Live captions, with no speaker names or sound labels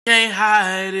Can't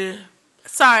hide it.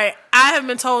 Sorry, I have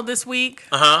been told this week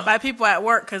Uh-huh. by people at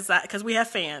work, because we have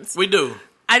fans. We do.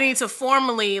 I need to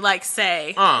formally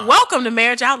say, welcome to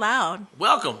Marriage Out Loud.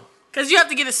 Welcome. Because you have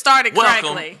to get it started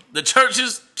Welcome. correctly. The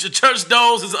church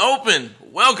doors is open.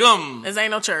 Welcome. This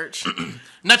ain't no church.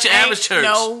 Not your average church.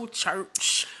 No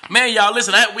church. Man, y'all,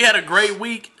 listen, we had a great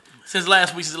week since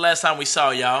last week, since the last time we saw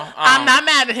y'all. I'm not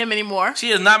mad at him anymore. She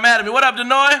is not mad at me. What up,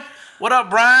 Denoy? What up,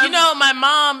 Brian? You know, my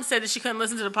mom said that she couldn't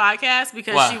listen to the podcast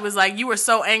because Why? she was like, you were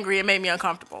so angry it made me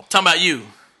uncomfortable. Talking about you.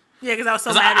 Yeah, because I was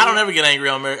so mad I at don't you. ever get angry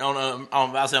on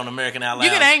American Out Loud.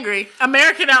 You get angry.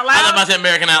 American Out Loud? I love about to say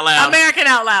American Out Loud. American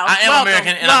Out Loud. I am Welcome.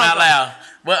 American and I'm out loud.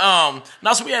 But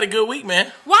no, so we had a good week,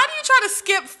 man. Why do you try to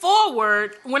skip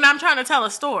forward when I'm trying to tell a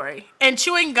story? And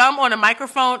chewing gum on a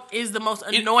microphone is the most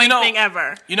annoying thing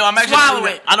ever. You know, I'm actually swallow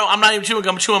it. I'm not even chewing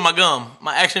gum. I'm chewing my gum.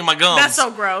 My gums. That's so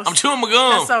gross. I'm chewing my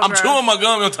gum. That's so I'm gross. chewing my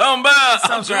gum. I'm talking about.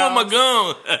 So I'm chewing my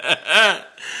gum.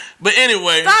 But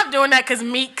anyway, stop doing that because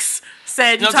Meeks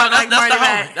said you talk like Marty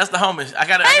Mac. That's the homies. I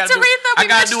gotta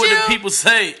do what the people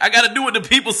say. I gotta do what the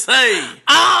people say.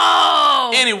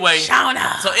 Oh. Anyway.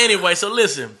 Shauna. So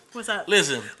listen. What's up?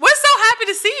 Listen. We're so happy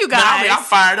to see you guys. I'm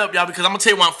fired up, y'all, because I'm gonna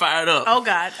tell you why I'm fired up. Oh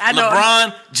God, I know.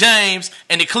 LeBron James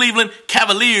and the Cleveland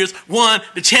Cavaliers won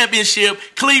the championship.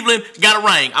 Cleveland got a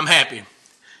ring. I'm happy.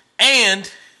 And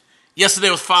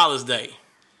yesterday was Father's Day.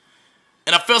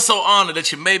 And I felt so honored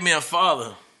that you made me a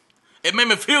father. It made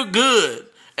me feel good.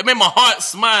 It made my heart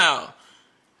smile.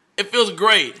 It feels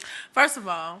great. First of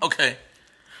all, okay,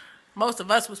 most of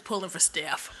us was pulling for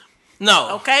Steph.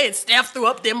 No. Okay, and Steph threw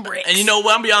up them bricks. And you know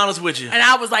what? I'm gonna be honest with you. And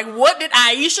I was like, what did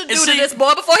Aisha do to this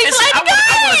boy before he played the game?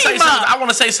 I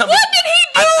want to say something. What did he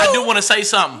do? I do want to say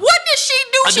something. What did she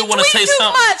do? I do want to say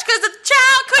something. Too much because the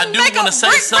child couldn't make a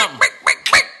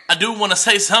brick. I do want to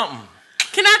say something.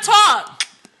 Can I talk?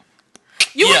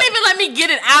 You wouldn't even let me get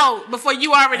it out before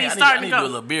you already started to go. I need to do a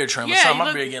little beard trim or yeah, something.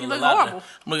 My beard getting a little horrible.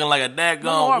 I'm looking like a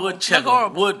daggone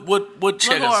woodchecker.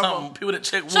 Woodchecker. Something. People that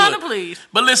check wood. Shauna, please.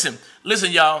 But listen,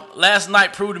 y'all. Last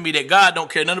night proved to me that God don't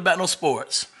care nothing about no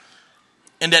sports.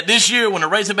 And that this year, when the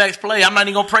Razorbacks play, I'm not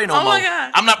even going to pray no more. Oh, my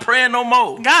God. I'm not praying no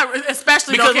more. God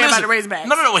especially don't care about the Razorbacks.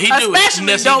 No, he do. Especially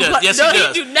yes, he does. Yes, he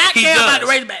does. He do not care about the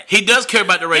Razorbacks. He does care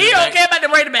about the Razorbacks. He don't care about the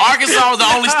Razorbacks. Arkansas is the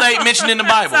only state mentioned in the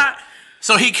Bible.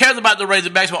 So he cares about the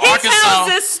Razorbacks, but he Arkansas tells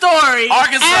this story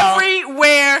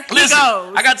everywhere he goes.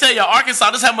 I gotta tell y'all, Arkansas,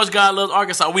 this is how much God loves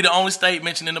Arkansas. We the only state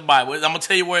mentioned in the Bible. I'm gonna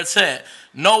tell you where it's at.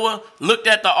 Noah looked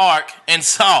at the ark and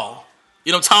saw.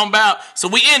 You know what I'm talking about? So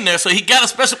we in there, so he got a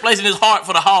special place in his heart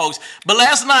for the hogs. But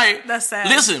last night, that's sad.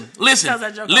 Listen,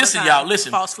 y'all,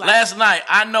 listen. Last night,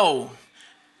 I know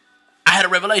I had a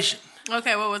revelation.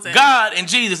 Okay, what was it? God and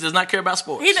Jesus does not care about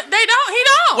sports. They don't.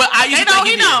 Well, I used to think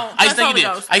he did. I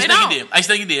used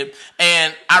to think he did.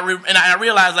 And I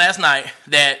realized last night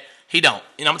that he don't.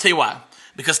 And I'm gonna tell you why.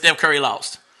 Because Steph Curry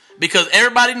lost. Because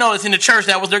everybody knows in the church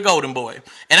that was their golden boy.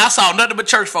 And I saw nothing but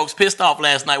church folks pissed off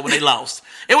last night when they lost.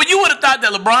 And when you would have thought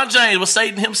that LeBron James was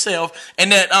Satan himself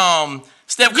and that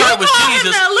Steph Curry was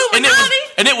Jesus,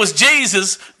 and it was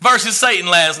Jesus versus Satan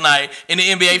last night in the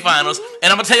NBA Finals.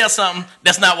 And I'm gonna tell you something.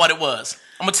 That's not what it was.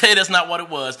 I'm gonna tell you that's not what it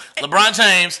was. LeBron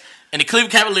James and the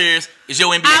Cleveland Cavaliers is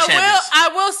your NBA champions. I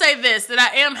will say this, that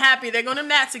I am happy. They're going to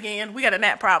Nats again. We got a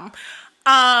Nat problem.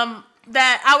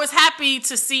 That I was happy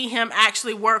to see him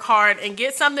actually work hard and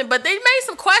get something, but they made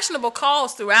some questionable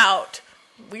calls throughout.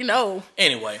 We know.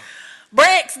 Anyway.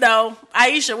 Bricks, though.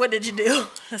 Aisha, what did you do?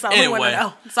 That's all we want to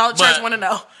know. That's all the church want to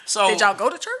know. So, did y'all go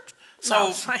to church?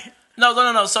 No. So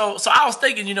I was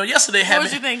thinking, yesterday had me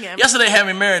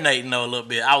marinating though a little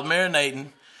bit. I was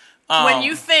marinating. When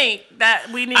you think that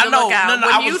we need to look out.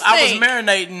 I was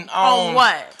marinating on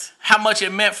what? How much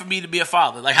it meant for me to be a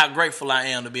father. Like how grateful I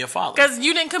am to be a father. Because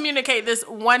you didn't communicate this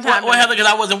one time. Well, Heather, because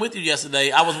I wasn't with you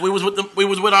yesterday. We was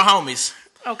with our homies.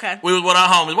 Okay. We was with our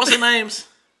homies. What's their names?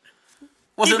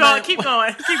 Keep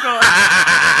going. Bye,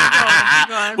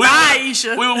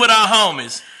 Aisha. We were with our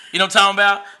homies. You know what I'm talking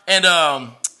about? And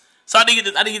so I didn't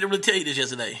get to really tell you this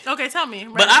yesterday. Okay, tell me.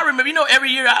 But I remember, every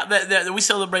year that we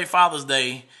celebrate Father's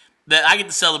Day, that I get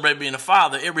to celebrate being a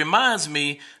father, it reminds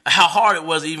me of how hard it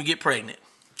was to even get pregnant.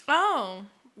 Oh.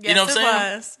 Yes, you know what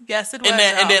I'm saying? Yes, it was. And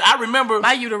then I remember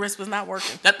my uterus was not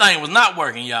working. That thing was not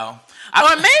working, y'all.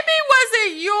 Or maybe was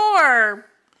it your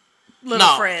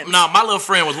little friend? No, my little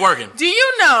friend was working. Do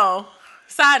you know?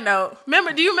 Side note.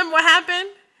 Do you remember what happened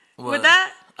with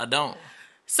that? I don't.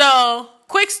 So,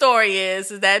 quick story is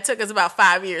that it took us about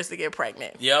 5 years to get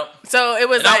pregnant. Yep. So it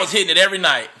was. And I was hitting it every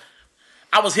night.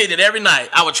 I was trying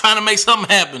to make something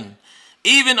happen.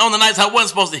 Even on the nights I wasn't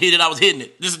supposed to hit it, I was hitting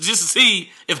it just to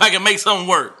see if I can make something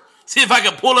work. See if I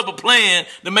could pull up a plan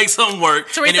to make something work,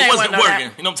 Taretha, and it wasn't working.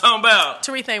 That. You know what I'm talking about?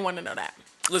 Taretha ain't want to know that.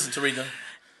 Listen, Taretha.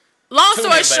 Long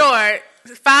story short,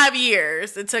 5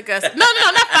 years it took us. No,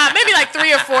 not 5. Maybe like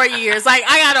 3 or 4 years. Like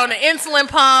I got on an insulin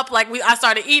pump. Like I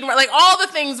started eating. Like all the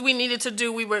things we needed to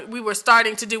do, we were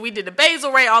starting to do. We did the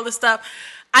basal rate, all this stuff.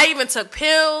 I even took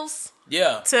pills.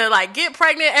 Yeah. To like get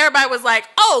pregnant. Everybody was like,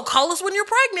 "Oh, call us when you're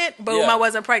pregnant." Boom, I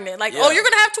wasn't pregnant. Like, "Oh, you're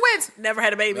gonna have twins." Never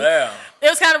had a baby. Yeah. It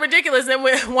was kind of ridiculous. And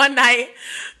one night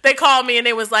they called me and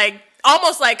it was like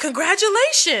almost like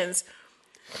congratulations.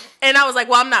 And I was like,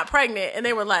 "Well, I'm not pregnant." And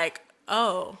they were like,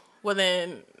 "Oh, well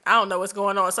then I don't know what's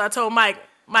going on." So I told Mike,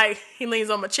 he leans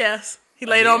on my chest. He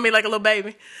laid on me like a little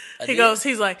baby. He was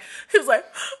like,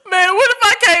 "Man, what if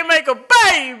I can't make a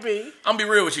baby?" I'm gonna be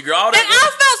real with you, girl. And I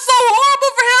felt so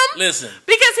horrible for him. Listen.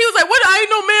 Because he was like, "What? I ain't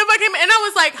no man if I can't." And I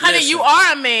was like, "Honey, you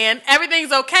are a man.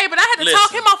 Everything's okay." But I had to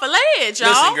talk him off a ledge, y'all.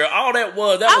 Listen, girl, all that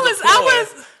was a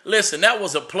ploy. Listen, that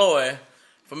was a ploy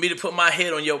for me to put my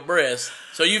head on your breast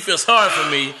so you feel sorry for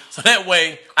me, so that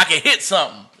way I can hit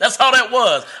something. That's all that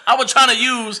was. I was trying to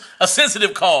use a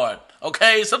sensitive card.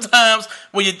 Okay, sometimes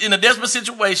when you're in a desperate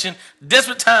situation,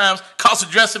 desperate times call for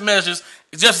drastic measures,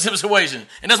 just a situation,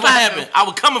 and that's what happened. I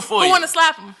was coming for you. Who want to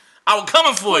slap him? I was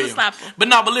coming for you. Slap him. But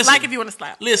listen. Like if you want to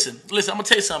slap. Listen. I'm gonna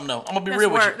tell you something though. I'm gonna be real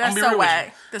with you. That's so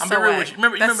whack. That's so whack.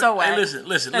 Remember. So whack. Hey,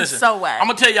 listen. That's so whack. I'm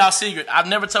gonna tell y'all a secret. I've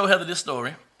never told Heather this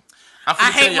story.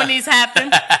 I hate when these happen.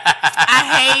 I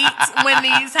hate when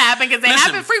these happen because they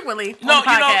happen frequently on the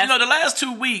podcast. You know, the last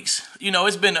 2 weeks,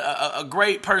 it's been a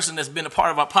great person that's been a part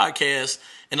of our podcast,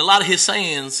 and a lot of his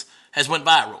sayings has went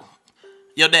viral.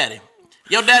 Your daddy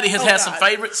has had some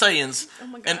favorite sayings,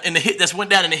 and that's went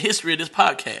down in the history of this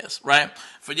podcast, right?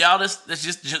 For y'all that's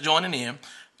just joining in, I'm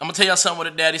gonna tell y'all something what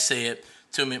a daddy said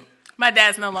to me. My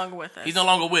dad's no longer with us. He's no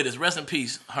longer with us. Rest in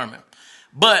peace, Herman.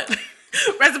 But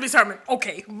rest in peace, Herman.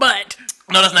 Okay, but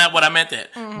no, that's not what I meant.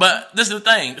 Mm-hmm. But this is the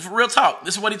thing. For real talk.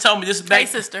 This is what he told me. This is back. Hey,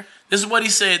 sister. This is what he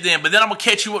said then. But then I'm gonna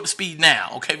catch you up to speed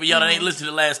now. Okay, for y'all that ain't listened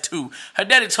to the last 2. Her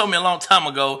daddy told me a long time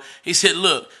ago. He said,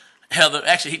 "Look, Heather."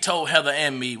 Actually, he told Heather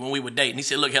and me when we were dating. He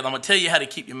said, "Look, Heather, I'm gonna tell you how to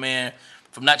keep your man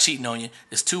from not cheating on you.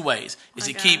 There's 2 ways. Is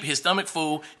to keep his stomach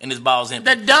full and his balls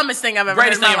empty." The dumbest thing I've ever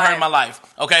heard in my life. Greatest thing I've heard in my life.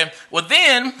 Okay. Well,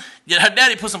 then her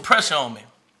daddy put some pressure on me.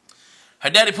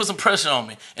 And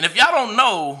if y'all don't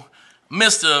know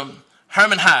Mr.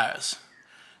 Herman Hires,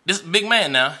 this big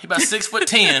man now, he about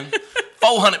 6'10",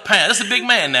 400 pounds. That's a big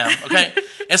man now, okay?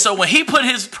 And so when he put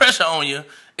his pressure on you,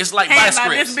 it's like vice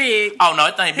grips. This big. Oh no,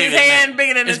 it ain't bigger than that. His hand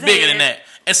bigger than his head. It's bigger than that.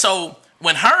 And so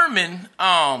when Herman,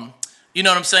 you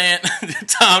know what I'm saying?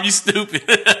 Tom, you stupid.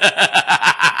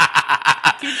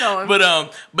 Keep going.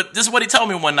 But this is what he told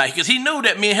me one night, because he knew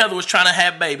that me and Heather was trying to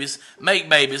have babies, make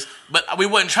babies, but we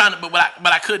wasn't trying to. But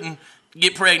I couldn't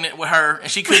get pregnant with her,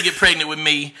 and she couldn't get pregnant with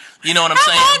me. You know what I'm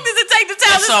saying? How long does it take to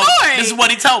tell the story? This is what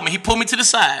he told me. He pulled me to the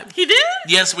side. He did?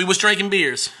 Yes, we was drinking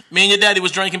beers. Me and your daddy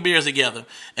was drinking beers together,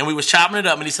 and we was chopping it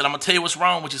up. And he said, "I'm gonna tell you what's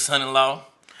wrong with your son-in-law."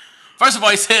 First of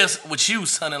all, he says, "With you,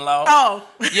 son-in-law." Oh.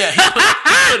 Yeah,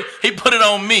 he put it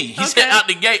on me. He said out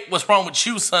the gate, "What's wrong with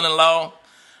you, son-in-law?"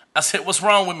 I said, "What's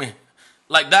wrong with me?"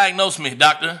 Like, diagnose me,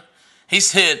 doctor. He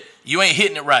said, "You ain't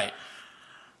hitting it right."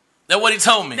 That's what he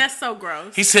told me. That's so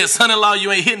gross. He said, "Son-in-law,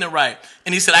 you ain't hitting it right."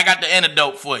 And he said, "I got the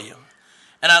antidote for you."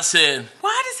 And I said,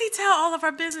 "Why does he tell all of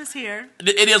our business here?"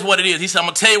 It is what it is. He said, "I'm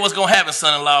going to tell you what's going to happen,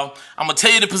 son-in-law. I'm going to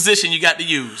tell you the position you got to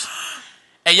use."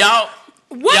 And y'all...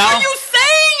 What are you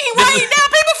saying right now?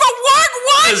 People from work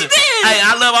watch this. Hey,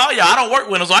 I love all y'all. I don't work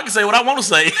with them, so I can say what I want to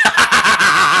say.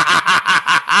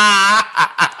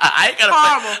 I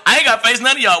ain't got to face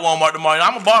none of y'all at Walmart tomorrow.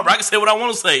 I'm a barber. I can say what I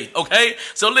want to say, okay?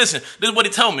 So listen, this is what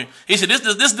he told me. He said, this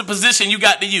is the position you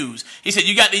got to use. He said,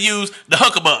 you got to use the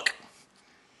huckabuck.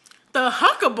 The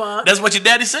huckabuck? That's what your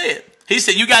daddy said. He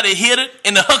said, you got to hit it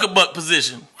in the huckabuck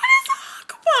position. What is a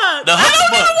huckabuck? The huckabuck. I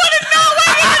don't even want to know.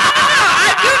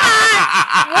 I do not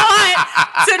want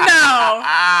to know.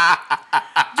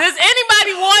 Does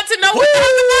anybody want to know what the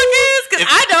huckabuck is? Because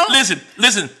I don't. Listen.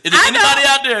 If there's anybody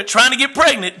out there trying to get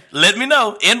pregnant, let me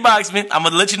know. Inbox me. I'm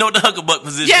going to let you know what the huckabuck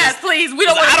position is. Yes, please. We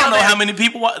don't want to know. I don't know how many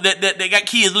people that got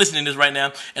kids listening to this right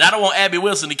now, and I don't want Abby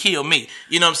Wilson to kill me.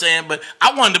 You know what I'm saying? But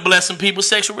I wanted to bless some people's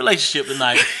sexual relationship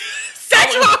tonight.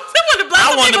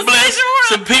 I wanted to bless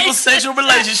some people's sexual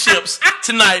relationships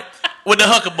tonight with the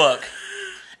huckabuck.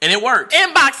 And it worked.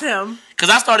 Inbox him. Because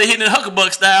I started hitting it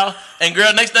huckabuck style. And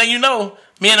girl, next thing you know,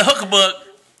 me and the huckabuck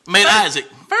made Isaac.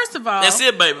 First of all. That's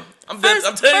it, baby. I'm telling you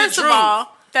the truth. First of all,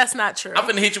 that's not true. I'm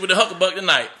finna hit you with the huckabuck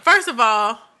tonight. First of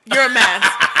all, you're a mess.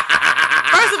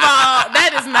 First of all,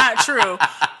 that is not true.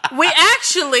 We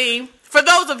actually For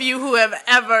those of you who have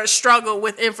ever struggled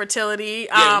with infertility,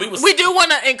 we do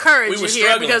want to encourage you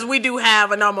here because we do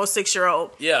have an almost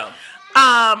 6-year-old. Yeah.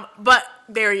 But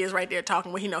there he is right there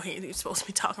talking. Well, he's supposed to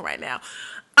be talking right now.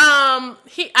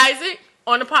 Isaac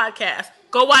on the podcast.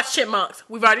 Go watch Chipmunks.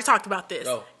 We've already talked about this.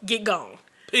 Go. Get gone.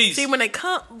 Peace. See, when they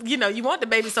come, you want the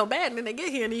baby so bad, and then they get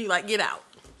here and you like, get out.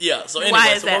 Yeah. So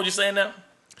anyway, what were you saying now?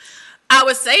 I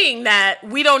was saying that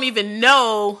we don't even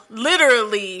know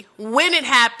literally when it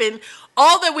happened.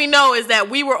 All that we know is that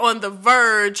we were on the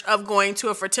verge of going to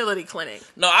a fertility clinic.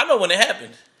 No, I know when it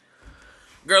happened.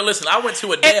 Girl, listen, I went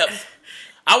to a depth.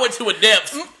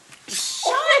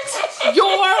 Shut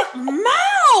your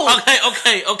mouth.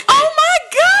 Okay. Oh my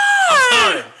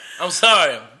God. I'm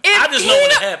sorry. I just know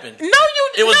when it happened. No,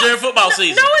 it was during football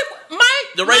season. No,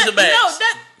 the Razorbacks.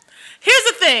 Here's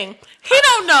the thing. He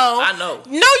don't know. I know.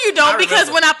 No, you don't,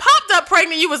 because when I popped up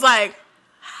pregnant, you was like,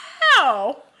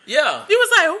 how? Yeah. You was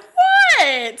like,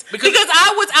 what? Because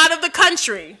I was out of the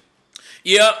country.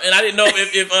 Yeah, and I didn't know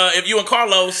if you and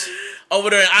Carlos over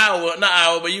there in Iowa, not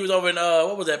Iowa, but you was over in,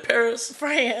 what was that, Paris?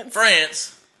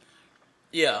 France.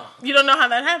 Yeah. You don't know how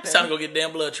that happened. It's time to go get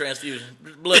damn blood transfusion.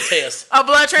 Blood test. A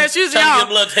blood transfusion, y'all? Time to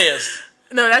get a blood test.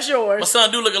 No, that's yours. My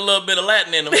son do look a little bit of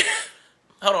Latin in him.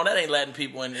 Hold on, that ain't Latin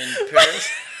people in Paris.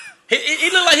 He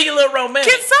look like he a little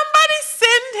romantic. Can somebody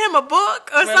send him a book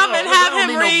or something and have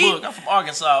him read? No book. I'm from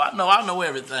Arkansas. I know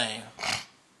everything.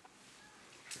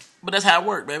 But that's how it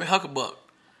worked, baby. Huckabuck.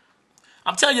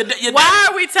 I'm telling you, why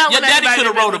are we telling your daddy could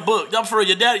have wrote a book? I'm for real.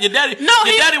 Your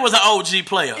daddy was an OG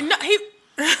player. No,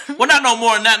 well, not no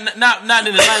more. Not in his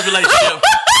last relationship.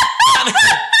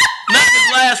 not in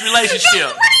his last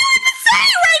relationship.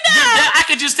 I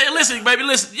could just tell. Listen, baby.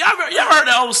 Listen. Y'all heard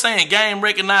that old saying? Game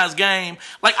recognized game.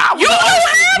 Like I was an old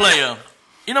school player.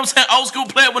 You know what I'm saying? Old school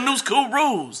player with new school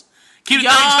rules. Keep the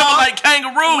things coming like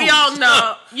kangaroos. We all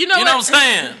know. You know what I'm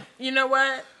saying? You know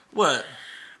what? What?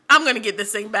 I'm gonna get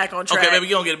this thing back on track. Okay, baby,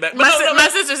 you gonna get it back. My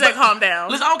sister said, "Calm down."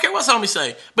 Listen, I don't care what somebody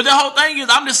say, but the whole thing is,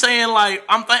 I'm just saying, like,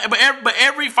 but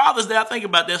every Father's Day, I think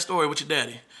about that story with your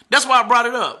daddy. That's why I brought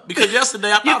it up, because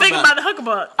yesterday I thought you think about the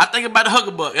Huckabuck. I think about the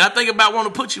Huckabuck, and I think about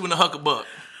wanting to put you in the Huckabuck.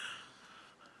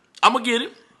 I'm gonna get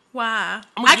it. Why?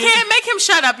 I can't make him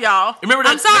shut up, y'all. Remember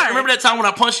that? I'm sorry. Remember that time when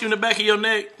I punched you in the back of your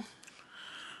neck?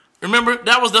 Remember?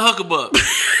 That was the Huckabuck.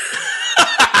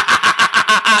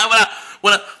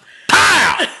 when I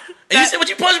pow! And you said, what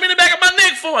you punched me in the back of my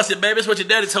neck for? I said, baby, that's what your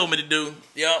daddy told me to do.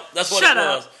 Yeah, that's what it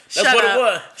was. That's what it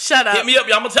was. Shut up. Hit me up,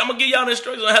 y'all. I'm gonna give y'all the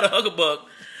instructions on how to Huckabuck.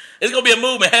 It's gonna be a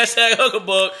movement.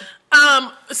 #Huckabuck.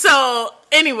 So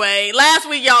anyway, last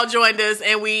week y'all joined us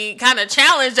and we kind of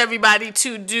challenged everybody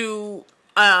to do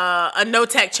a no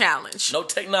tech challenge. No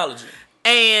technology.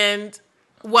 And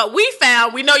what we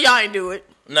found, we know y'all ain't do it.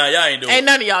 Nah, y'all ain't doing it. Ain't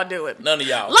none of y'all do it. None of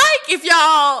y'all. Like if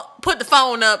y'all put the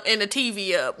phone up and the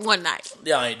TV up one night.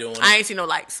 Y'all ain't doing it. I ain't seen no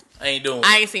lights. I ain't doing it.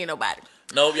 I ain't seen nobody.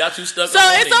 Nope, y'all too stuck. So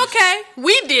it's okay.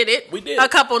 We did it. We did a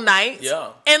couple nights. Yeah.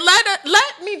 And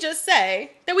let me just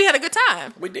say that we had a good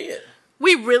time. We did.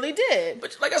 We really did.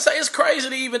 But like I say, it's crazy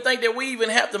to even think that we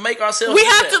even have to make ourselves. We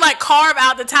have to like carve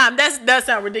out the time. That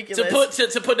sounds ridiculous.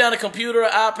 To put down a computer, an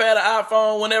iPad, an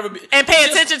iPhone, whenever. And pay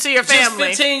attention to your family.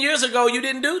 Just 15 years ago, you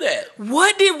didn't do that.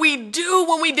 What did we do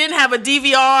when we didn't have a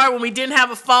DVR? When we didn't have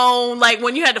a phone? Like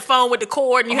when you had the phone with the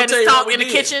cord and you had to talk in the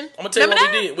kitchen? I'm gonna tell you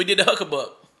what we did. We did the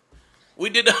Huckabuck. We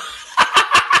did the.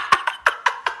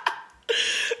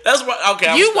 That's what.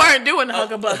 Okay, you weren't doing the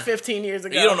Huckabuck 15 years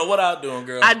ago. You don't know what I was doing,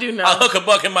 girl. I do know. I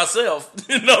Huckabucking myself.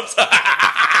 You know what I'm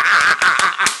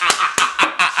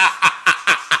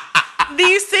saying? Do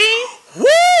you see? Woo!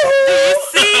 Do you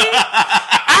see?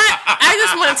 I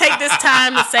just want to take this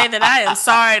time to say that I am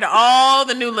sorry to all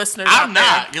the new listeners. I'm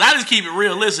not, because I just keep it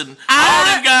real. Listen, all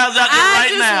these guys out there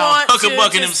right now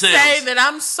Huckabucking themselves. Say that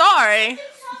I'm sorry.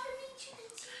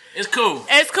 It's cool.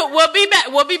 It's cool. We'll be back.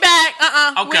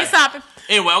 Okay. We ain't stopping.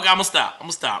 Anyway, okay, I'm gonna stop.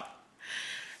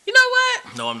 You know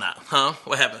what? No, I'm not. Huh?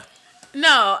 What happened?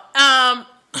 No.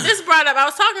 This brought up. I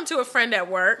was talking to a friend at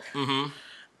work,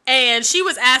 and she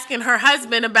was asking her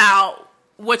husband about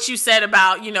what you said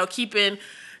about keeping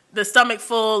the stomach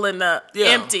full and the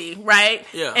empty, right?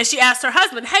 Yeah. And she asked her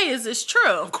husband, "Hey, is this true?"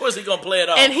 Of course, he's gonna play it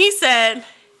off. And he said,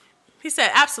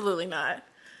 "Absolutely not."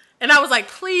 And I was like,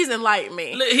 "Please enlighten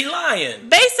me." He lying.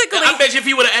 Basically, I bet you if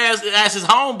he would have asked his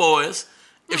homeboys.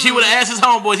 If she would have asked his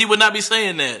homeboys, he would not be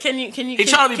saying that. Can you? He's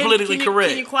trying to be politically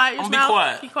correct. Can you quiet your mouth? I'm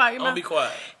gonna be quiet. I'm gonna be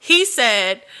quiet. He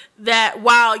said that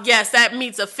while yes, that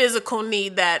meets a physical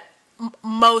need that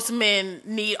most men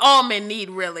need, all men need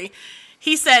really.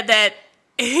 He said there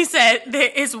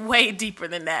is way deeper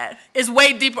than that. It's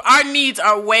way deeper. Our needs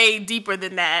are way deeper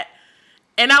than that.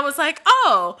 And I was like,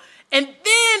 oh. And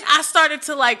then I started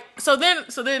to like, so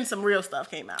then some real stuff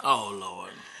came out. Oh,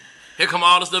 Lord. Here come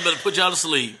all the stuff that put y'all to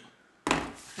sleep. You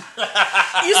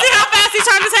see how fast he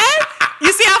turned his head?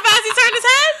 You see how fast he turned his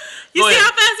head? You see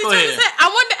how fast he turned his head? I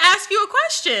wanted to ask you a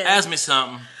question. Ask me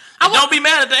something. Don't be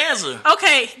mad at the answer.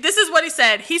 Okay, this is what he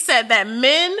said. He said that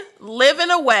men live in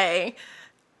a way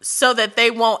so that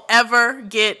they won't ever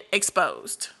get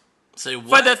exposed. Say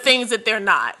what? For the things that they're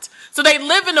not. So they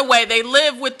live in a way, they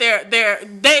live with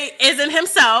they isn't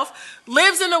himself,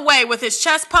 lives in a way with his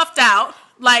chest puffed out,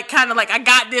 like kind of like, I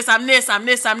got this, I'm this,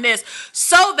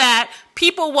 so that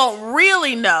people won't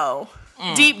really know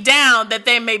deep down that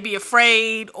they may be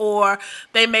afraid or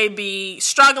they may be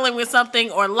struggling with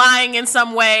something or lying in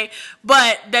some way,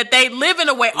 but that they live in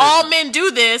a way. Listen. All men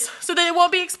do this so that it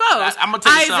won't be exposed. I'm going to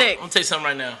tell you something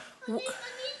right now.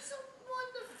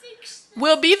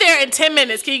 We'll be there in 10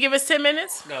 minutes. Can you give us 10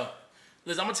 minutes? No.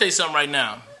 Listen, I'm going to tell you something right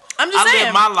now. I'm just saying. I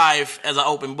live my life as an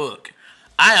open book.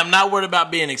 I am not worried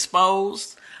about being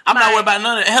exposed. I'm not worried about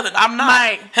none of that. Heather, I'm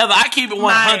not. Heather, I keep it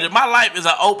 100. My life is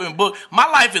an open book. My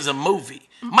life is a movie.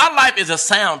 My life is a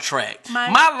soundtrack.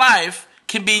 My life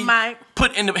can be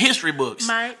put in the history books.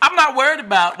 I'm not worried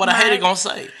about what a hater going to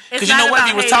say. Because you know what? If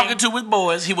he was talking to his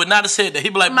boys, he would not have said that.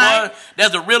 He'd be like, boy,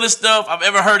 that's the realest stuff I've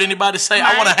ever heard anybody say.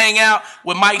 I want to hang out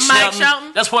with Mike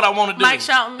Shelton. That's what I want to do. Mike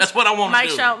Shelton. That's what I want to do.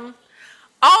 Mike Shelton.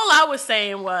 All I was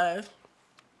saying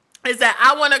is that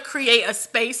I want to create a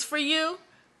space for you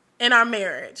in our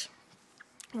marriage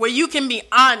where you can be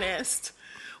honest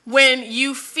when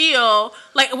you feel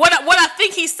like what I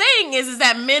think he's saying is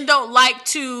that men don't like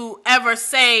to ever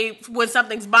say when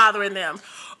something's bothering them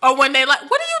or when they like,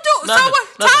 what do you do?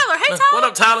 Tyler, hey Tyler. What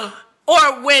up, Tyler?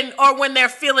 Or when they're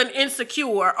feeling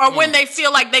insecure or when they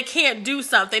feel like they can't do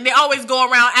something. They always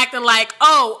go around acting like,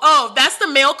 oh, that's the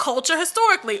male culture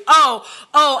historically. Oh,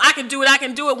 I can do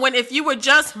it. When if you were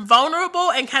just vulnerable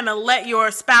and kind of let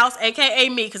your spouse, aka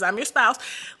me, because I'm your spouse,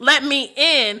 let me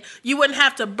in, you wouldn't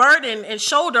have to burden and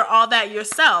shoulder all that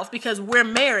yourself because we're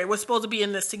married. We're supposed to be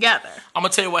in this together. I'm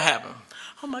going to tell you what happened.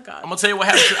 Oh my God. I'm going to tell you what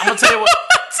happened. I'm going to tell you what...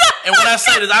 And when I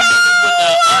say this,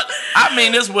 I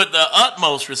mean this with the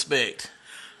utmost respect.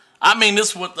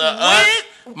 Utmost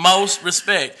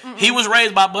respect. Mm-mm. He was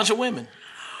raised by a bunch of women.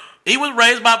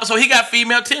 So he got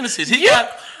female tendencies. He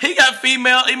got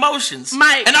female emotions.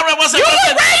 Mike, and I you were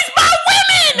raised by women.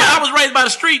 But I was raised by the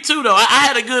street too, though. I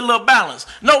had a good little balance.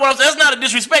 No, that's not a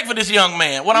disrespect for this young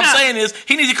man. What I'm saying is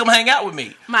he needs to come hang out with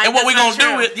me. Mike, and what we're gonna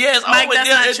do is, yes, Mike,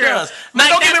 it does. Now,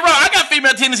 don't get me wrong. I got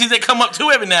female tendencies that come up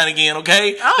too every now and again.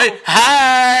 Okay. Oh.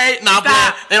 Hey, no,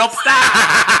 they don't stop.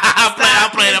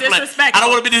 I'm playing. I don't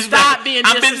want to be disrespectful.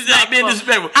 Stop being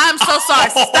disrespectful. I'm so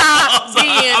sorry. Stop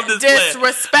being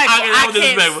disrespectful. I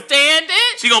can't stand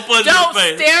it. She gonna punch Don't in the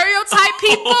face. Stereotype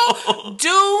people.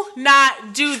 Do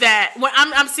not do that.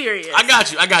 I'm serious. I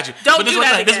got you. Don't do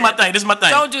that again. This is my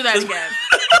thing. Don't do that again.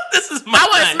 This is my thing. I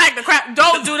want to smack the crap.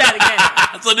 Don't do that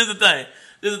again. So this is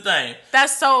the thing.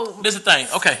 That's so. This is the thing.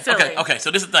 Okay.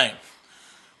 So this is the thing.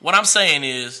 What I'm saying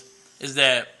is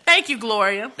that. Thank you,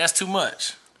 Gloria. That's too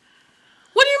much.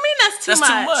 What do you mean that's too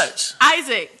much?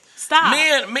 Isaac. Stop.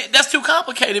 Men, that's too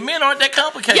complicated. Men aren't that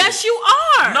complicated. Yes, you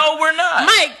are. No, we're not.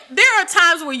 Mike, there are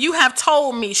times where you have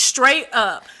told me straight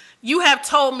up,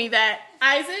 that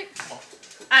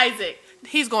Isaac,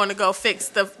 he's going to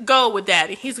go with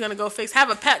daddy. He's going to go have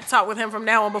a pep talk with him from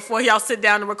now on before y'all sit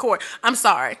down and record. I'm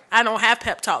sorry. I don't have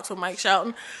pep talks with Mike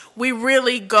Shelton. We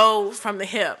really go from the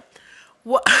hip.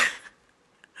 What?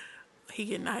 He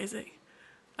getting Isaac.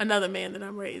 Another man that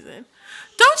I'm raising.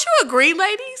 Don't you agree,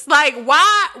 ladies? Like,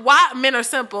 why men are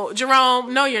simple?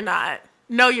 Jerome, no, you're not.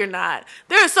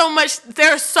 There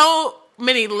are so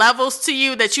many levels to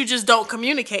you that you just don't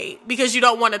communicate because you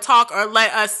don't want to talk or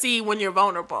let us see when you're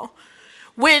vulnerable.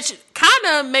 Which kind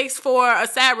of makes for a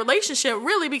sad relationship,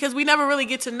 really, because we never really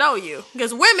get to know you.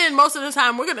 Because women, most of the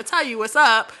time, we're going to tell you what's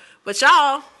up. But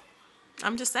y'all,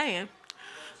 I'm just saying.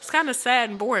 It's kind of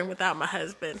sad and boring without my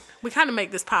husband. We kind of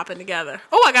make this popping together.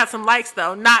 Oh, I got some likes,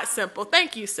 though. Not simple.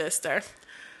 Thank you, sister.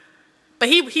 But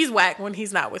he's whack when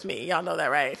he's not with me. Y'all know that,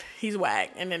 right? He's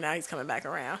whack. And then now he's coming back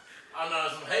around. I know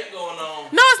there's some hate going on.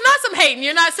 No, it's not some hating.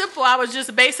 You're not simple. I was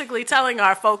just basically telling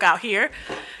our folk out here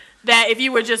that if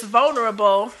you were just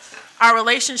vulnerable, our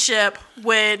relationship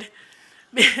would...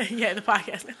 yeah, the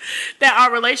podcast. That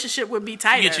our relationship would be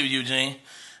tighter. Get you, Eugene.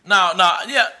 No,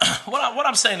 yeah. What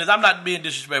I'm saying is I'm not being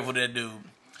disrespectful to that dude.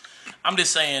 I'm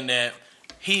just saying that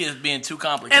he is being too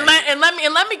complicated. And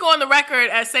let me go on the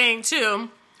record as saying too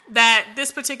that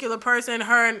this particular person,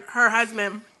 her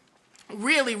husband,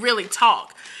 really, really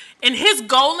talk. And his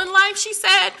goal in life, she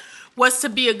said, was to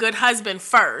be a good husband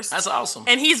first. That's awesome.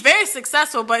 And he's very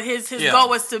successful, but his goal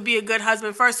was to be a good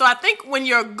husband first. So I think when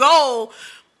your goal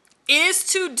is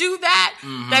to do that,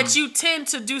 that you tend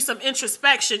to do some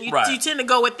introspection. You tend to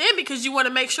go within because you want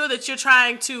to make sure that you're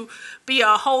trying to be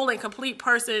a whole and complete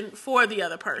person for the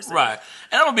other person. Right.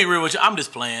 And I'm going to be real with you. I'm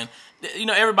just playing. You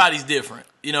know, everybody's different.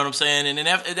 You know what I'm saying? And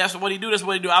if that's what he do. That's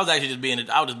what he do. I was actually just being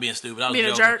stupid. I was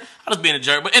being a jerk? I was being a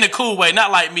jerk, but in a cool way. Not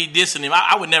like me dissing him.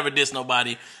 I would never diss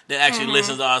nobody that actually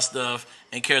listens to our stuff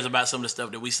and cares about some of the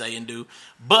stuff that we say and do.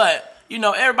 But, you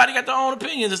know, everybody got their own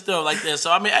opinions and stuff like that.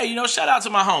 So, I mean, hey, you know, shout out to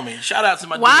my homie. Shout out to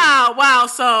my dude. Wow.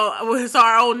 So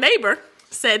our old neighbor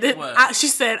said that she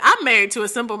said, I'm married to a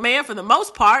simple man for the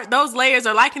most part. Those layers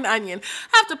are like an onion.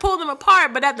 I have to pull them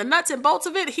apart, but at the nuts and bolts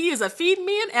of it, he is a feed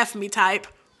me and F me type.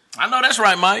 I know that's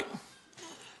right, Mike.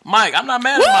 Mike, I'm not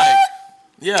mad at Mike.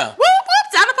 Yeah. Whoop,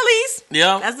 whoop, down the police.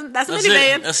 Yeah. That's a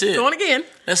minivan. That's it. Going again.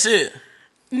 That's it.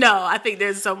 No, I think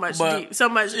there's so much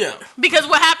Yeah. Because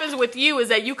what happens with you is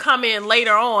that you come in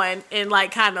later on and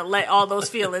like kind of let all those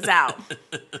feelings out.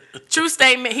 True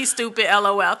statement. He's stupid.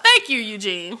 LOL. Thank you,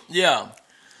 Eugene. Yeah.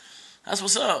 That's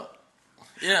what's up.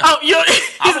 Yeah. Oh,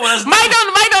 Mike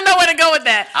don't know where to go with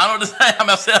that. I don't know what to say. I'm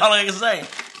upset. All I can say.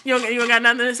 You don't got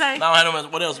nothing to say? No, I don't know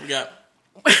what else we got.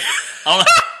 I don't know what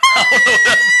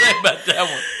else to say about that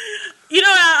one. You know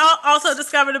what I also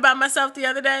discovered about myself the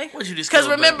other day? What you discovered?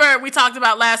 Because remember, we talked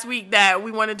about last week that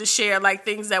we wanted to share like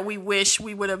things that we wish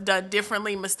we would have done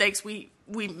differently, mistakes we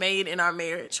made in our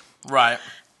marriage. Right.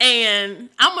 And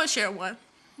I'm going to share one.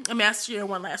 I mean, I shared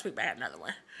one last week, but I had another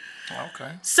one.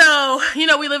 Okay. So, you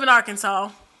know, we live in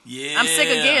Arkansas. Yeah. I'm sick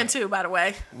again, too, by the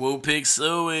way. Woo Pig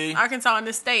Suey. Arkansas in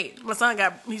this state. My son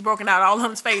he's broken out all on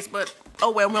his face, but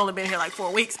oh well, we only been here like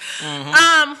 4 weeks.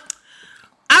 I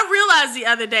realized the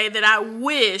other day that I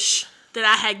wish that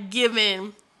I had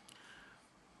given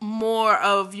more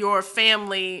of your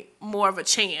family more of a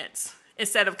chance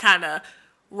instead of kind of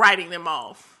writing them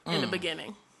off in the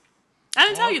beginning. I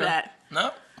didn't tell you that.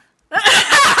 No.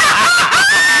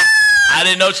 I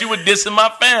didn't know she was dissing my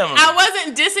family. I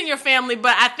wasn't dissing your family,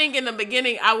 but I think in the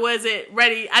beginning I wasn't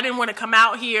ready. I didn't want to come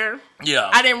out here. Yeah.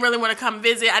 I didn't really want to come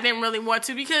visit. I didn't really want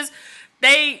to because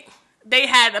they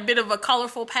had a bit of a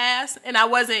colorful past, and I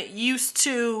wasn't used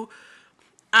to.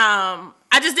 I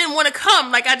just didn't want to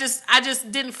come. Like I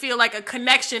just didn't feel like a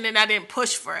connection, and I didn't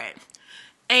push for it.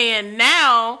 And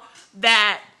now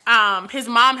that his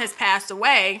mom has passed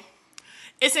away,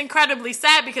 it's incredibly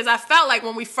sad because I felt like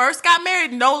when we first got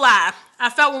married, no lie,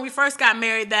 I felt when we first got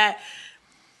married that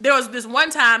there was this one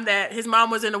time that his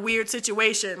mom was in a weird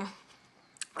situation.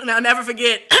 And I'll never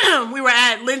forget, we were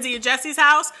at Lindsay and Jesse's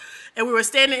house, and we were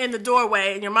standing in the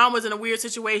doorway, and your mom was in a weird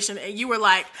situation, and you were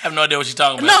like... I have no idea what you're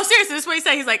talking about. No, seriously, this is what he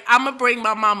said. He's like, I'm going to bring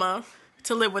my mama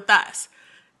to live with us.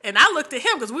 And I looked at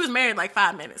him, because we was married like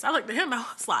 5 minutes. I looked at him, and I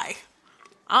was like,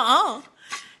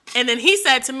 And then he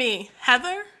said to me,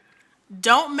 Heather...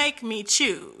 Don't make me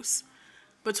choose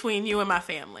between you and my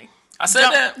family. I said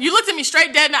that. You looked at me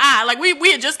straight dead in the eye. Like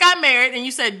we had just got married and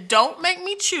you said, don't make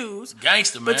me choose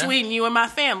gangster, man. Between you and my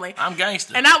family. I'm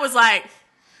gangster. And I was like,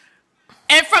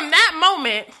 and from that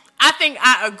moment, I think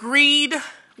I agreed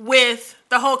with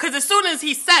the whole, because as soon as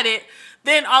he said it,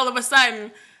 then all of a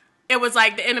sudden, it was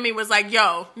like the enemy was like,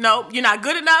 yo, no, you're not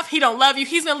good enough. He don't love you.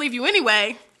 He's going to leave you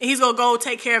anyway. He's going to go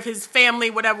take care of his family,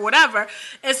 whatever.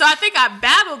 And so I think I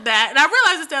battled that. And I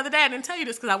realized this the other day. I didn't tell you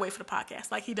this because I wait for the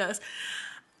podcast like he does.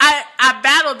 I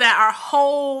battled that our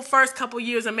whole first couple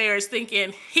years of marriage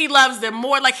thinking he loves them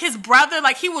more. Like his brother,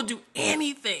 like he will do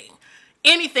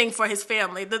anything for his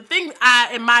family. The thing I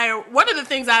admire, one of the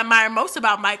things I admire most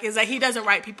about Mike is that he doesn't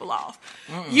write people off.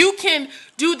 You can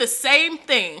do the same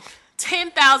thing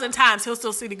 10,000 times, he'll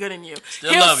still see the good in you.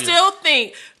 He'll still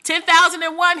think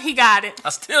 10,001, he got it. I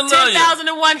still love you.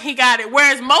 10,001, he got it.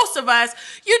 Whereas most of us,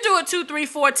 you do it 2, 3,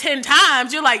 4, 10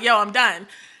 times, you're like, yo, I'm done.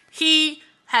 He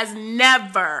has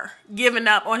never given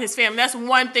up on his family. That's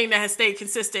one thing that has stayed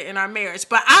consistent in our marriage.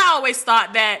 But I always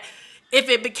thought that if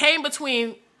it became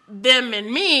between them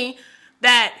and me,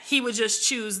 that he would just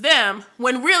choose them,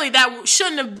 when really that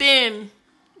shouldn't have been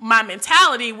my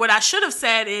mentality. What I should have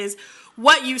said is,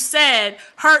 what you said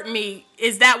hurt me.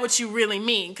 Is that what you really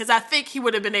mean? Because I think he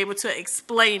would have been able to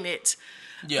explain it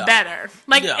better.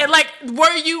 Like,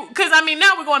 were you? Because I mean,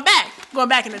 now we're going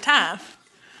back in the time,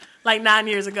 like 9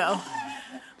 years ago.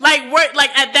 Like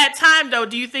at that time though,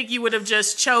 do you think you would have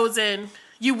just chosen?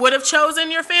 You would have chosen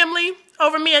your family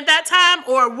over me at that time,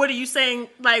 or what are you saying?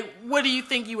 Like, what do you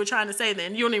think you were trying to say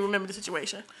then? You don't even remember the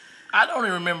situation. I don't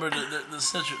even remember the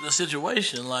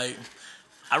situation. Like,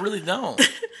 I really don't.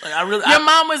 Your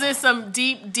mom was in some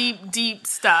deep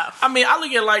stuff. I mean, I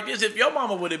look at it like this. If your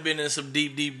mama would have been in some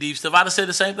deep stuff, I'd have said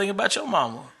the same thing about your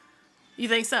mama. You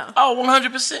think so? Oh,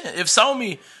 100%. If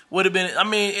Somi would have been, I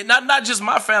mean, not just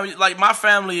my family. Like, my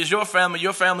family is your family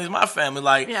is my family.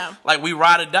 Like, like we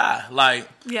ride or die. Like,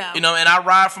 you know, and I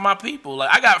ride for my people. Like,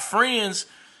 I got friends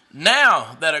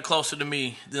now that are closer to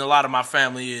me than a lot of my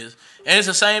family is. And it's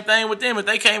the same thing with them. If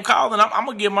they came calling, I'm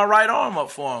going to give my right arm up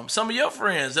for them. Some of your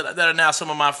friends that are now some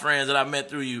of my friends that I met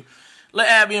through you, let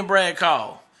Abby and Brad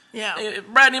call. Yeah. If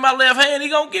Brad need my left hand, he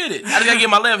going to get it. I just got to get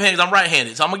my left hand because I'm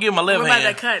right-handed. So I'm going to give him my left hand. What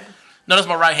about that cut? No, that's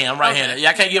my right hand. I'm right-handed. Okay. Yeah,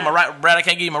 I can't give my right, Brad, I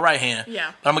can't give you my right hand.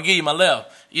 Yeah. But I'm going to give you my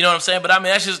left. You know what I'm saying? But I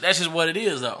mean, that's just what it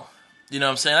is, though. You know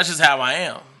what I'm saying? That's just how I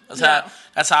am.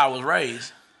 That's how I was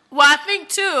raised. Well, I think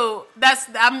too.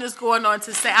 I'm just going on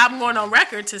to say. I'm going on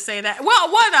record to say that. Well,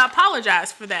 I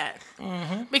apologize for that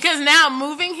because now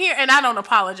moving here, and I don't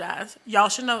apologize. Y'all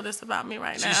should know this about me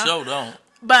right now. She so don't.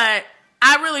 But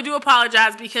I really do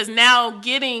apologize because now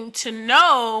getting to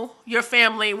know your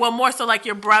family, well, more so like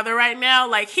your brother right now,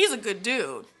 like he's a good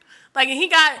dude. Like he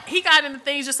got into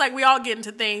things just like we all get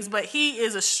into things, but he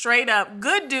is a straight up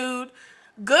good dude.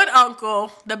 Good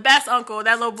uncle, the best uncle.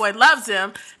 That little boy loves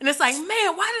him. And it's like, man,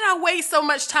 why did I waste so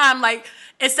much time? Like,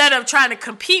 instead of trying to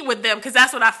compete with them, because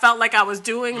that's what I felt like I was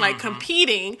doing, like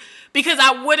competing, because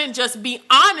I wouldn't just be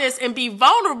honest and be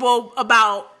vulnerable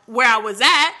about where I was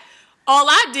at. All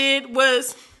I did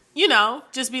was, you know,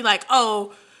 just be like,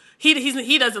 oh, he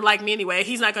doesn't like me anyway.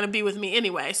 He's not going to be with me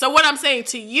anyway. So what I'm saying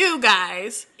to you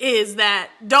guys is that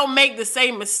don't make the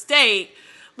same mistake.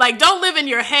 Like, don't live in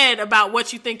your head about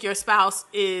what you think your spouse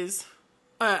is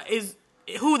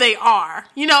who they are.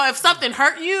 You know, if something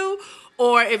hurt you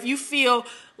or if you feel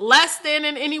less than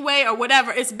in any way or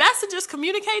whatever, it's best to just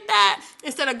communicate that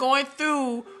instead of going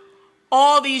through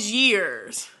all these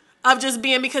years of just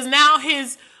being, because now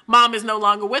his mom is no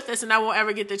longer with us and I won't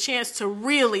ever get the chance to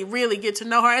really, really get to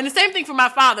know her. And the same thing for my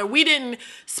father. We didn't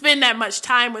spend that much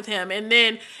time with him. And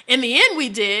then in the end we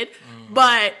did,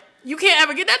 but you can't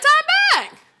ever get that time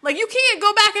back. Like, you can't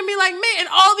go back and be like, man, in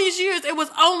all these years, it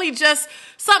was only just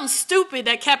something stupid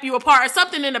that kept you apart or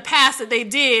something in the past that they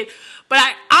did. But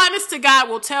I, honest to God,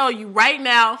 will tell you right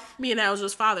now, me and that was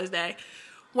just Father's Day,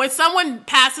 when someone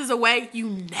passes away,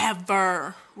 you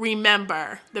never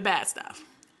remember the bad stuff.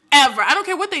 Ever. I don't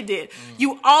care what they did.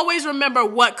 You always remember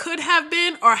what could have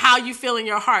been or how you feel in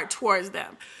your heart towards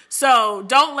them. So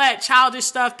don't let childish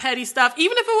stuff, petty stuff,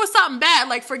 even if it was something bad,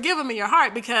 like forgive them in your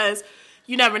heart because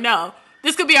you never know.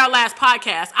 This could be our last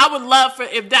podcast. I would love for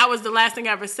if that was the last thing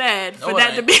I ever said for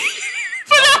that to be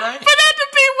for that to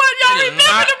be what y'all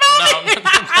remembered about me.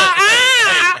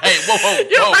 Hey, whoa.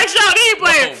 You like Sheldon ain't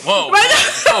playing. Whoa.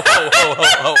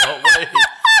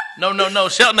 No.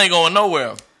 Sheldon ain't going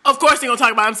nowhere. Of course he gonna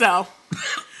talk about himself. Of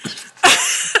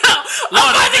course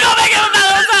he gonna make it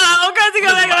about himself. Of course he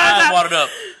gonna make it about himself. Watered up.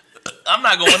 I'm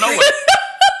not going nowhere.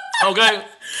 Okay.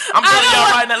 I'm telling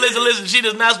y'all right now, listen, she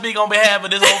does not speak on behalf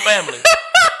of this whole family.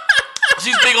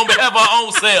 She speaks on behalf of her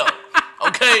own self.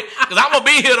 Okay? Because I'm going to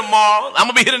be here tomorrow. I'm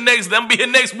going to be here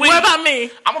next week. What about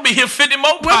me? I'm going to be here 50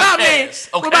 more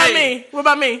podcasts. Okay? What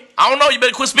about me? I don't know. You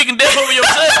better quit speaking death over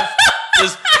yourself.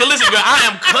 Because listen, girl, I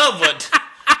am covered.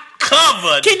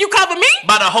 Can you cover me?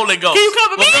 By the Holy Ghost. Can you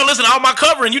cover me? Girl, listen, all my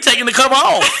covering, you taking the cover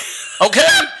off. Okay?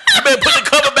 You better put the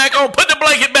cover back on. Put the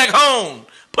blanket back on.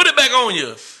 Put it back on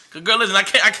you. Cause girl, listen, I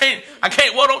can't.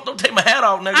 Well, don't take my hat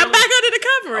off, nigga. I'm back under the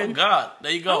covering. Oh God,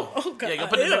 there you go. Oh God, yeah, go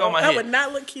put it back on my head. That would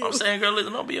not look cute. I'm saying, girl,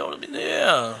 listen, don't be on me.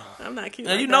 Yeah, I'm not cute.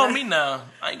 Now, you know me now.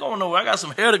 I ain't going nowhere. I got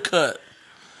some hair to cut.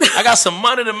 I got some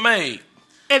money to make.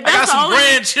 I got some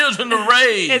grandchildren to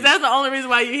raise. If that's the only reason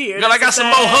why you're here, girl, I got some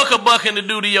more huckabucking to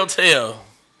do to your tail.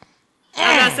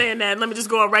 I'm not saying that. Let me just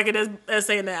go on record as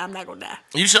saying that I'm not gonna die.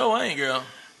 You sure ain't, girl.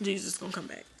 Jesus gonna come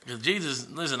back. Cause Jesus,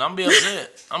 listen, I'm be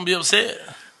upset.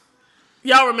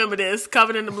 Y'all remember this?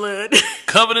 Covered in the blood.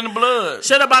 Covered in the blood.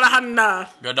 Shut up about $100.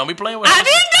 Girl, don't be playing with I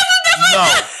didn't.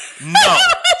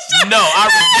 No. I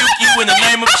rebuke you in the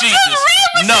name of Jesus.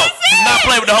 No, do not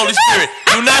play with the Holy Spirit.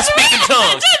 Do not speak in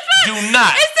tongues. Do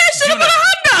not. It said shut about a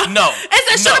Honda. No.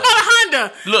 It said shut about a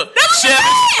Honda. Look,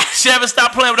 Chevis,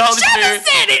 stop playing with the Holy Spirit.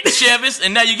 Said it. Chevis,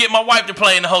 and now you get my wife to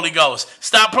play in the Holy Ghost.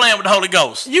 Stop playing with the Holy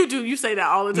Ghost. You do. You say that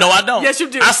all the time. No, I don't. Yes, you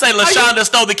do. I say LaShonda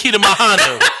stole the key to my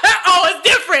Honda. Oh, it's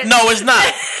different. No, it's not.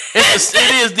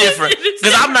 It is different.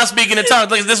 Because I'm not speaking in tongues.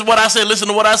 This is what I said. Listen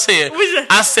to what I said.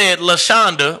 I said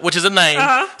LaShonda, which is a name,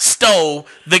 stole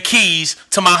the keys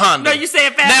to my Honda. No, you say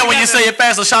it fast. Now when you say it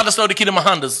fast, LaShonda stole the key to my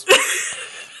Hondas.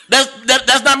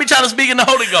 That's not me trying to speak in the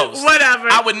Holy Ghost. Whatever.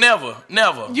 I would never.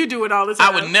 You do it all the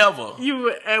time. I would never.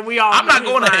 We all. I'm not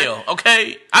going to hell.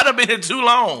 Okay, I done been here too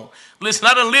long. Listen,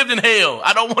 I done lived in hell.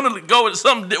 I don't want to go with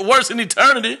something worse than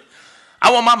eternity.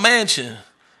 I want my mansion.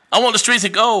 I want the streets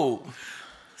of gold.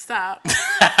 Stop.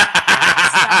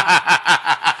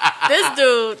 This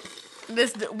dude.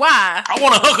 Why? I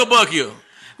want to huckabuck you.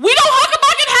 We don't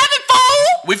huckabuck in heaven, fool.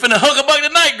 We finna huckabuck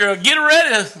tonight, girl. Get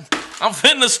ready. I'm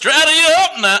finna straddle you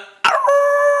up now.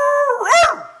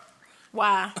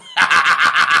 Why?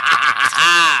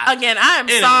 Again, I am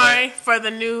sorry for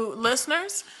the new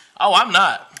listeners. Oh, I'm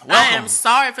not. Welcome. I am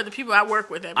sorry for the people I work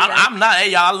with every day. I'm not.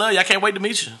 Hey, y'all, I love you. I can't wait to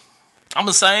meet you. I'm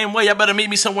the same way. Y'all better meet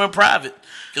me somewhere in private.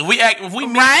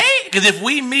 Because if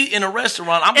we meet in a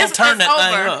restaurant, I'm going to turn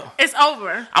that thing up. It's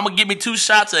over. I'm going to give me 2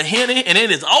 shots of Henny, and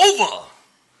it is over.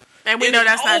 And we know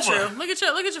that's not true. Look at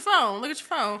your phone. Look at your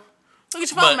phone.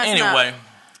 But anyway,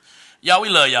 y'all, we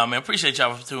love y'all, man. Appreciate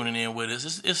y'all for tuning in with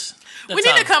us. We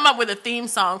need to come up with a theme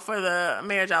song for the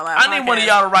Marriage Out Loud podcast. I need one of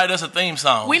y'all to write us a theme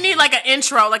song. We need like an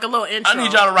intro, like a little intro. I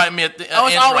need y'all to write me an intro.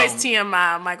 It's always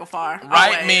TMI, Michael Farr.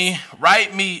 Write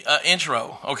me an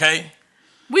intro, okay?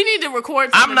 We need to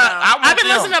record something. I've been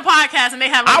listening to podcasts and they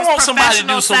have. Like, I want somebody to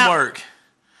do some work.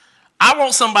 I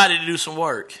want somebody to do some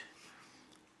work,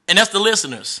 and that's the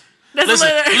listeners.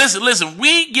 Listen.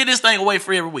 We get this thing away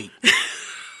free every week.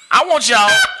 I want y'all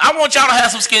to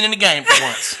have some skin in the game for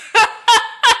once.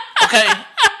 Okay,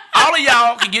 all of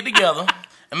y'all can get together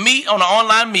and meet on an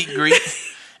online meet and greet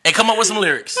and come up with some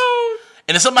lyrics.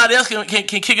 And then somebody else can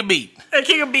kick a beat. And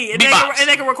kick a beat. And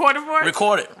they can record it for us?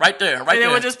 Record it right there. And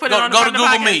then we'll just put it on the Go to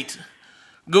Google Meet.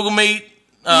 Google Meet.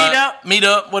 Meet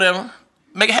up, whatever.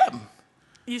 Make it happen.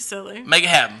 You silly. Make it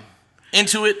happen.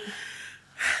 Into it.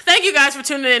 Thank you guys for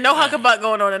tuning in. No huckabuck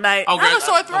going on tonight. Okay, I have a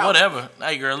sore throat. Whatever.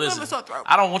 Hey, girl, listen. I have a sore throat.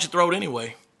 I don't want your throat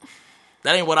anyway.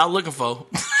 That ain't what I'm looking for.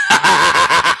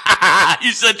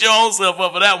 You set your own self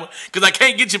up for that one. Because I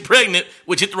can't get you pregnant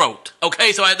with your throat.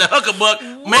 Okay, so at the huckabuck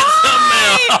meant something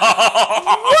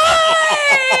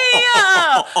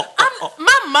else.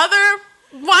 My mother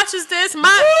watches this.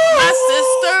 My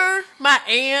sister, my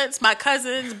aunts, my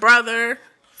cousins, brother,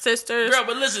 sisters. Girl,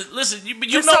 but listen.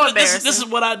 You know this is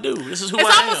what I do. This is who I am.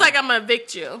 It's almost like I'm going to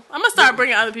evict you. I'm going to start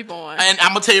bringing other people on. And I'm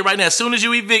going to tell you right now, as soon as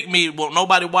you evict me, won't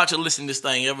nobody watch or listen to this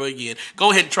thing ever again.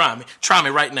 Go ahead and try me. Try me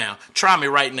right now.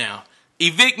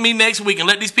 Evict me next week and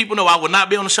let these people know I will not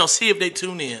be on the show. See if they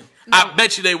tune in. No. I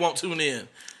bet you they won't tune in.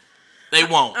 They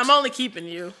won't. I'm only keeping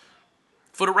you.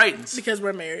 For the ratings. Because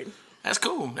we're married. That's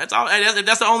cool. That's all.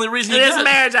 That's the only reason you got it. It is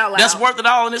Marriage Out Loud. That's worth it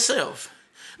all in itself.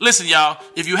 Listen, y'all,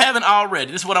 if you haven't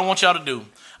already, this is what I want y'all to do.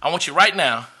 I want you right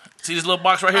now, see this little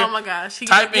box right here? Oh, my gosh.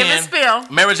 Type in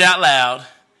Marriage Out Loud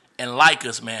and like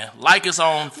us, man. Like us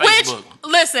on Facebook.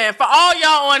 Listen, for all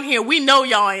y'all on here, we know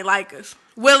y'all ain't like us.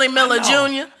 Willie Miller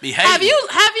Jr. Have you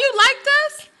liked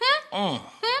us?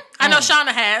 I know Shauna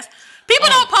has. People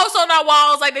don't post on our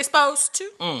walls like they supposed to.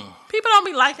 People don't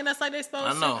be liking us like they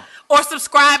supposed to. Or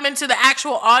subscribing to the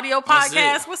actual audio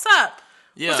podcast. What's up?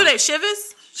 Yeah. What's her name?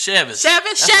 Shivers? Chevis,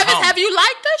 have you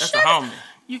liked us? That's the homie.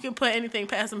 You can put anything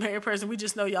past a married person. We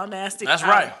just know y'all nasty. That's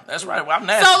right. Well, I'm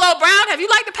nasty. Solo Brown, have you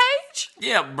liked the page?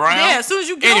 Yeah, Brown. Yeah, as soon as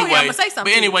you get on here, I'm going to say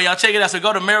something. But anyway, y'all check it out. So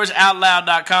go to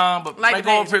marriageoutloud.com. But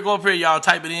go up here, y'all.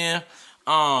 Type it in.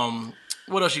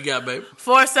 What else you got, babe?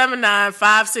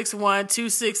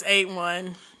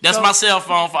 479-561-2681. That's my cell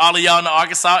phone for all of y'all in the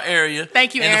Arkansas area.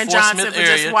 Thank you, Aaron Johnson, for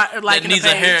just liking the page. That needs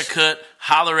a haircut.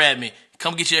 Holler at me.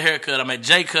 Come get your haircut. I'm at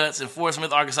J Cuts in Fort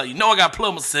Smith, Arkansas. You know I got to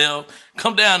plug myself.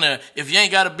 Come down there. If you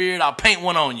ain't got a beard, I'll paint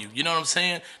one on you. You know what I'm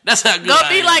saying? That's how good I am. Don't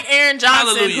be like Aaron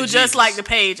Johnson, who just liked the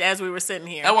page as we were sitting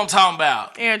here. That's what I'm talking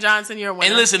about. Aaron Johnson, you're a winner.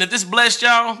 And listen, if this blessed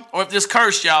y'all, or if this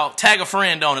cursed y'all, tag a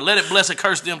friend on it. Let it bless and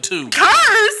curse them too.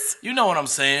 Curse? You know what I'm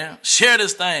saying. Share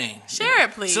this thing. Share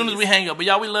it, please. As soon as we hang up. But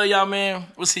y'all, we love y'all, man.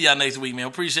 We'll see y'all next week, man.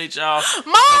 Appreciate y'all.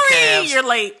 Maury, you're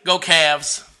late. Go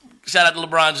Cavs. Shout out to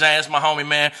LeBron James, my homie,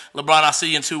 man. LeBron, I'll see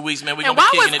you in 2 weeks, man. We're going to be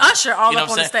kicking it. And why was Usher all up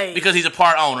on the stage? Because he's a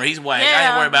part owner. He's whack. I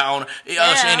ain't worried about owner.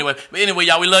 Usher anyway. But anyway,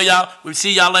 y'all, we love y'all. We'll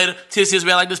see y'all later. Tis,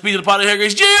 man, like this. Speed to the party. Here,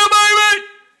 Grace. Yeah, man.